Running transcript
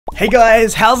Hey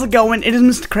guys, how's it going? It is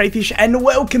MrCrayfish and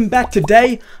welcome back.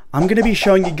 Today I'm going to be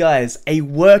showing you guys a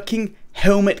working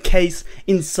helmet case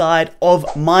inside of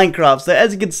Minecraft. So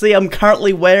as you can see, I'm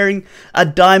currently wearing a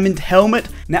diamond helmet.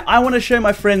 Now I want to show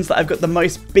my friends that I've got the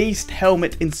most beast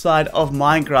helmet inside of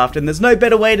Minecraft, and there's no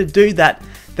better way to do that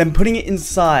than putting it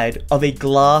inside of a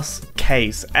glass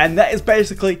case. And that is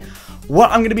basically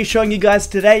what I'm going to be showing you guys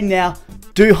today. Now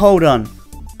do hold on,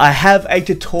 I have a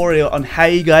tutorial on how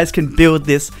you guys can build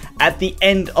this at the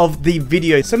end of the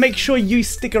video, so make sure you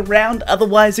stick around,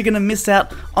 otherwise you're gonna miss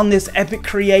out on this epic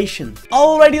creation.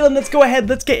 Alrighty then, let's go ahead,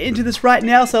 let's get into this right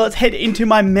now. So let's head into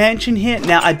my mansion here.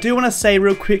 Now I do want to say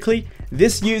real quickly,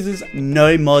 this uses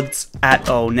no mods at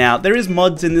all. Now there is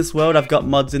mods in this world, I've got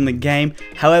mods in the game,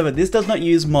 however this does not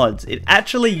use mods. It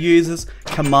actually uses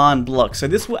command blocks, so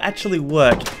this will actually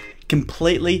work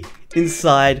completely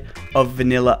inside of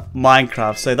vanilla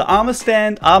Minecraft. So the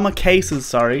the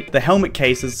helmet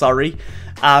cases,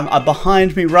 are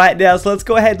behind me right now. So let's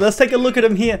go ahead, let's take a look at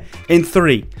them here in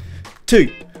 3,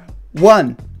 2,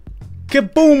 1.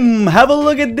 Kaboom! Have a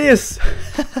look at this.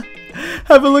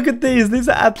 Have a look at these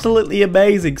are absolutely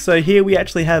amazing. So here we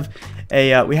actually have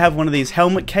we have one of these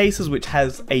helmet cases which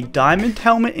has a diamond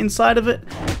helmet inside of it,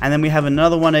 and then we have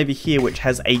another one over here which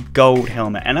has a gold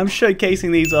helmet, and I'm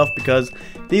showcasing these off because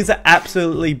these are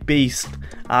absolutely beast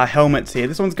helmets here.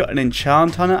 This one's got an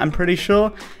enchant on it, I'm pretty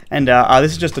sure, and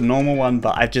this is just a normal one,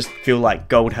 but I just feel like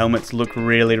gold helmets look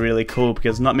really cool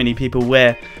because not many people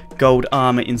wear gold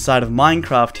armor inside of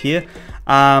Minecraft here.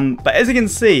 But as you can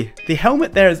see, the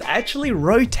helmet there is actually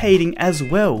rotating as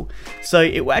well, so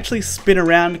it will actually spin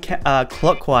around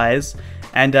clockwise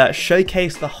and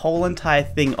showcase the whole entire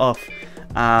thing off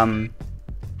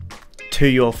to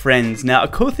your friends. Now a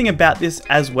cool thing about this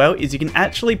as well is you can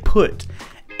actually put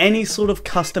any sort of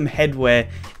custom headwear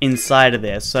inside of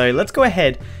there. So let's go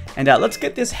ahead and let's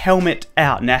get this helmet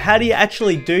out. Now how do you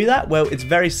actually do that? Well, it's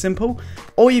very simple.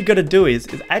 All you've got to do is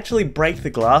actually break the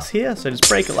glass here, so just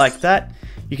break it like that.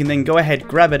 You can then go ahead,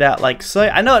 grab it out like so.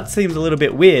 I know it seems a little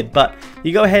bit weird, but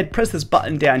you go ahead, press this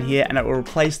button down here and it will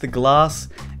replace the glass,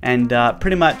 and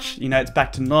pretty much, you know, it's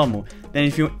back to normal. Then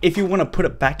if you want to put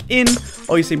it back in,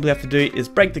 all you simply have to do is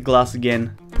break the glass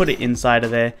again, put it inside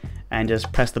of there, and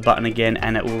just press the button again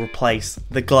and it will replace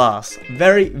the glass.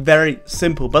 Very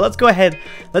simple. But let's go ahead,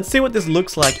 let's see what this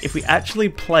looks like if we actually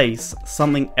place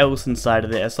something else inside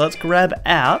of there. So let's grab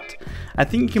out, I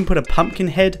think you can put a pumpkin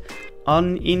head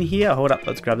on in here. Hold up,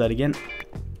 let's grab that again.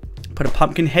 Put a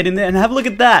pumpkin head in there and have a look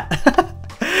at that.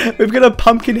 We've got a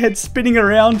pumpkin head spinning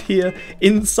around here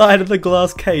inside of the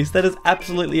glass case. That is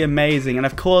absolutely amazing, and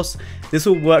of course this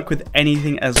will work with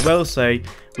anything as well, so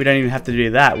we don't even have to do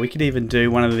that. We could even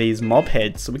do one of these mob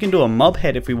heads. So we can do a mob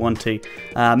head if we want to.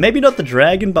 Maybe not the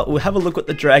dragon, but we'll have a look what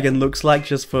the dragon looks like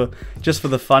just for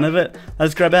the fun of it.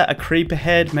 Let's grab out a creeper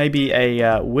head, maybe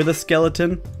a wither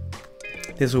skeleton.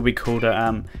 This will be cool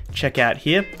to check out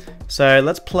here. So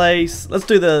let's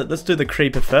do the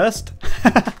creeper first.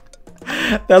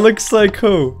 That looks so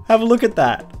cool. Have a look at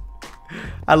that.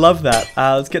 I love that.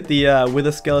 Let's get the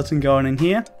wither skeleton going in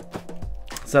here.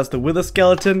 So that's the wither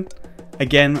skeleton.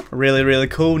 Again, really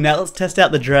cool. Now let's test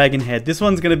out the dragon head. This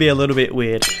one's gonna be a little bit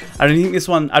weird. I don't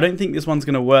think this one's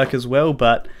gonna work as well,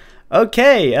 but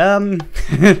okay.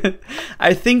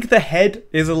 I think the head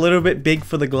is a little bit big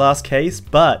for the glass case,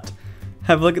 but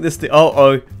have a look at this thing.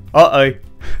 Uh-oh.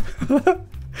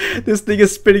 This thing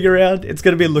is spinning around. It's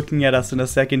gonna be looking at us in a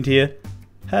second here.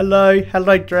 Hello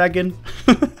dragon.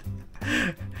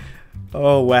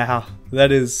 Oh wow,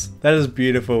 that is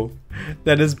beautiful.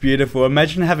 That is beautiful.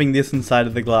 Imagine having this inside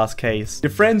of the glass case. Your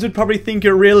friends would probably think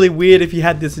you're really weird if you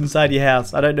had this inside your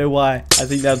house. I don't know why. I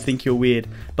think they'd think you're weird.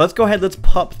 But let's go ahead, let's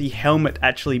pop the helmet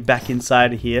actually back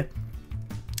inside of here.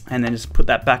 And then just put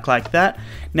that back like that.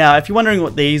 Now, if you're wondering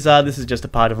what these are, this is just a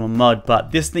part of a mod,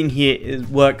 but this thing here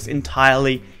works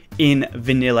entirely in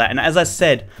vanilla. And as I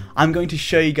said, I'm going to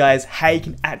show you guys how you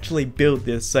can actually build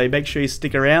this, so make sure you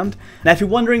stick around. Now, if you're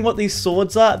wondering what these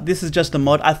swords are, this is just a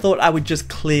mod. I thought I would just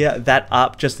clear that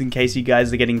up just in case you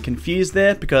guys are getting confused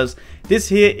there, because this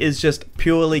here is just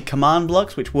purely command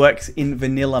blocks, which works in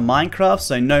vanilla Minecraft,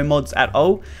 so no mods at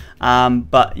all.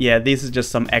 But yeah, this is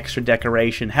just some extra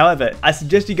decoration. However, I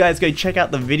suggest you guys go check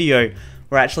out the video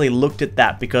where I actually looked at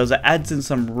that, because it adds in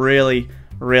some really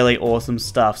awesome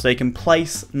stuff. So you can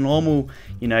place normal,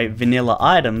 you know, vanilla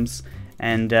items,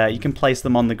 and you can place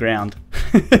them on the ground.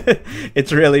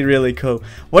 It's really cool.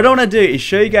 What I want to do is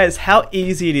show you guys how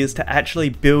easy it is to actually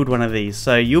build one of these.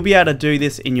 So you'll be able to do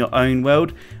this in your own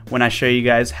world when I show you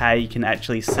guys how you can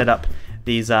actually set up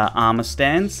these armor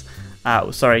stands.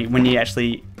 Sorry, when you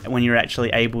actually when you're actually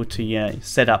able to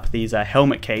set up these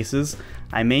helmet cases,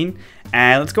 and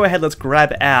let's go ahead, let's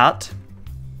grab out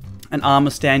an armor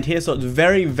stand here. So it's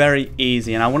very, very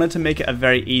easy, and I wanted to make it a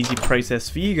very easy process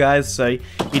for you guys, so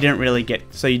you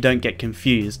don't get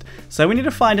confused. So we need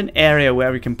to find an area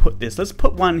where we can put this. Let's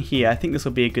put one here. I think this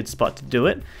will be a good spot to do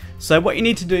it. So what you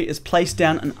need to do is place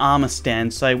down an armor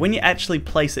stand. So when you actually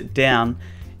place it down,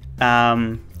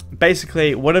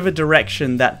 basically whatever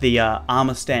direction that the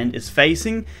armor stand is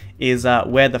facing is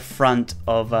where the front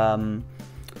of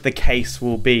the case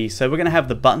will be. So we're going to have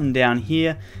the button down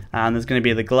here, and there's going to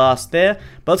be the glass there.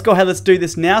 But let's go ahead, let's do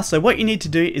this now. So what you need to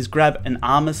do is grab a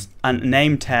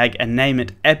name tag and name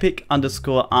it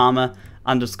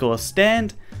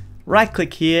epic_armor_stand. Right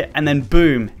click here, and then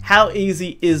boom. How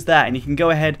easy is that? And you can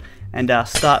go ahead and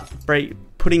start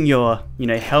putting your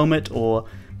helmet or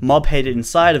mob head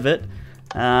inside of it,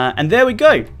 and there we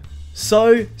go.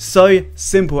 So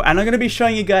simple. And I'm going to be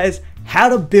showing you guys how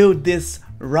to build this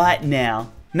right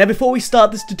now. Now before we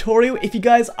start this tutorial, if you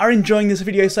guys are enjoying this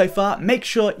video so far, make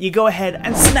sure you go ahead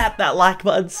and snap that like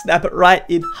button, snap it right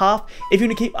in half. If you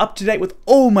want to keep up to date with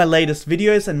all my latest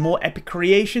videos and more epic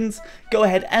creations, go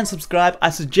ahead and subscribe. I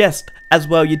suggest as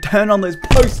well you turn on those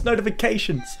post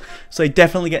notifications, so you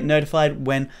definitely get notified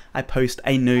when I post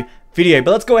a new video.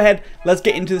 But let's go ahead, let's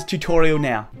get into this tutorial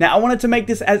now. Now I wanted to make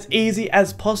this as easy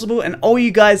as possible, and all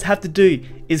you guys have to do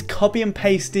is copy and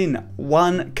paste in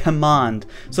one command.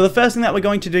 So the first thing that we're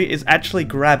going to do is actually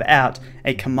grab out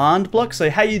a command block. So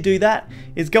how you do that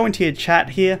is go into your chat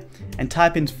here and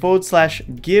type in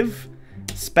 /give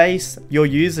space your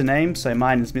username. So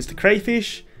mine is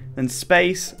MrCrayfish, then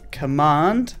space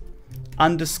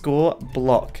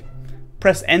command_block.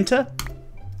 Press enter.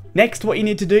 Next, what you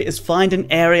need to do is find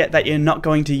an area that you're not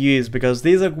going to use, because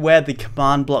these are where the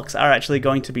command blocks are actually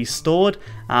going to be stored.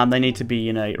 They need to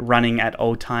be, running at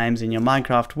all times in your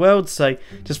Minecraft world. So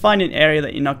just find an area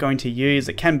that you're not going to use.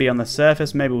 It can be on the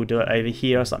surface. Maybe we'll do it over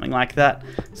here or something like that.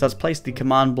 So let's place the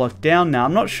command block down. Now,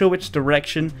 I'm not sure which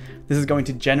direction this is going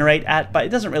to generate at, but it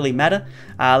doesn't really matter.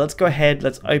 Let's go ahead,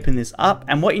 let's open this up,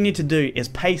 and what you need to do is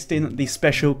paste in the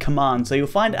special command. So you'll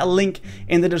find a link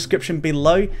in the description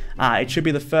below. It should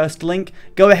be the first link.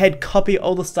 Go ahead, copy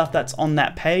all the stuff that's on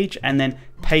that page, and then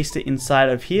paste it inside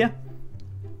of here.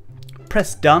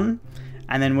 Press done,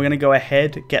 and then we're going to go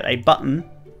ahead, get a button,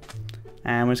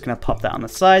 and we're just going to pop that on the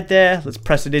side there. Let's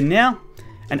press it in now.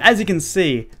 And as you can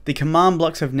see, the command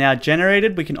blocks have now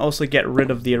generated. We can also get rid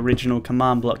of the original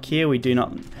command block here. We do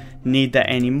not need that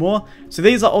anymore. So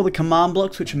these are all the command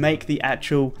blocks which make the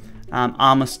actual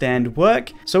armor stand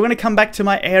work. So we're going to come back to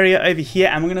my area over here,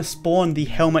 and we're going to spawn the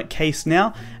helmet case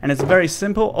now. And it's very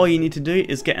simple. All you need to do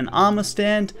is get an armor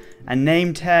stand, a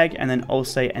name tag, and then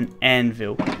also an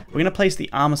anvil. We're going to place the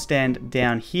armor stand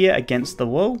down here against the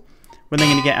wall. We're then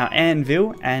going to get our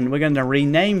anvil, and we're going to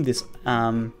rename this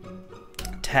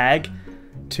tag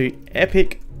to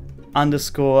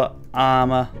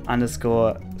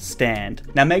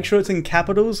epic_armor_stand. Now make sure it's in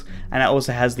capitals, and it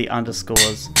also has the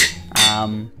underscores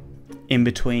in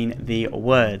between the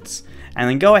words. And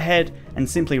then go ahead and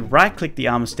simply right click the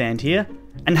armor stand here,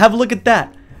 and have a look at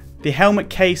that. The helmet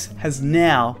case has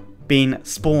now been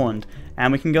spawned,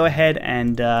 and we can go ahead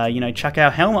and chuck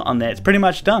our helmet on there. It's pretty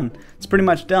much done. It's pretty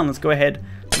much done. Let's go ahead,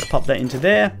 let's pop that into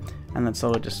there, and let's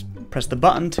all just press the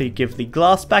button to give the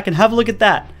glass back, and have a look at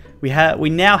that. We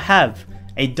now have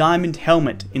a diamond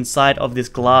helmet inside of this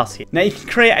glass here. Now you can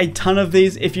create a ton of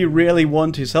these if you really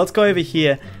want to. So let's go over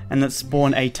here and let's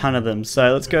spawn a ton of them.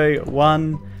 So let's go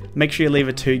 1, make sure you leave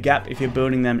a 2 gap if you're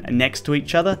building them next to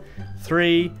each other.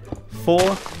 3,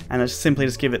 4, and let's simply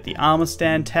just give it the armor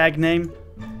stand tag name.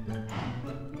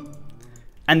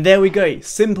 And there we go,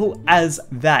 simple as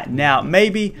that. Now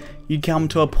maybe you come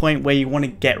to a point where you want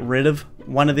to get rid of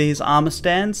one of these armor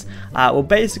stands. Well,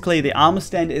 basically the armor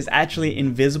stand is actually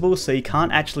invisible, so you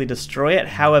can't actually destroy it.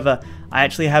 However, I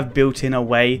actually have built in a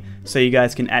way so you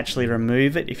guys can actually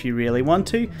remove it if you really want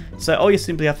to. So all you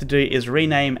simply have to do is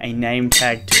rename a name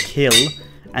tag to kill,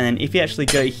 and then if you actually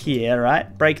go here,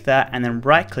 right, break that and then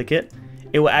right click it,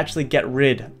 it will actually get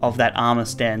rid of that armor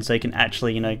stand, so you can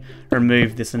actually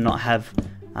remove this and not have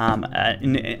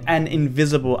an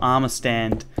invisible armor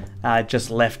stand just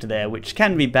left there, which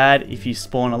can be bad if you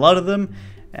spawn a lot of them.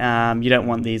 You don't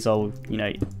want these all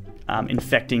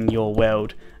infecting your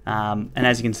world, and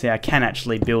as you can see, I can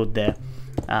actually build there.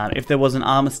 If there was an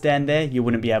armor stand there, you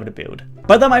wouldn't be able to build.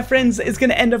 But that, my friends, is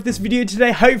going to end off this video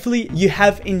today. Hopefully you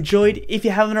have enjoyed. If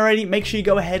you haven't already, make sure you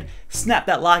go ahead, snap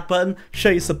that like button, show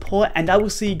your support, and I will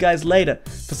see you guys later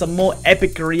for some more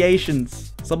epic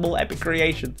creations.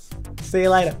 See you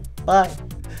later. Bye.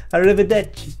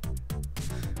 Arrivederci.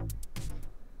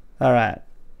 All right.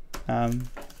 I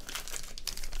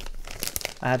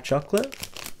have chocolate.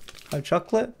 I have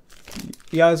chocolate.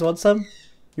 You guys want some?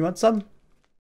 You want some?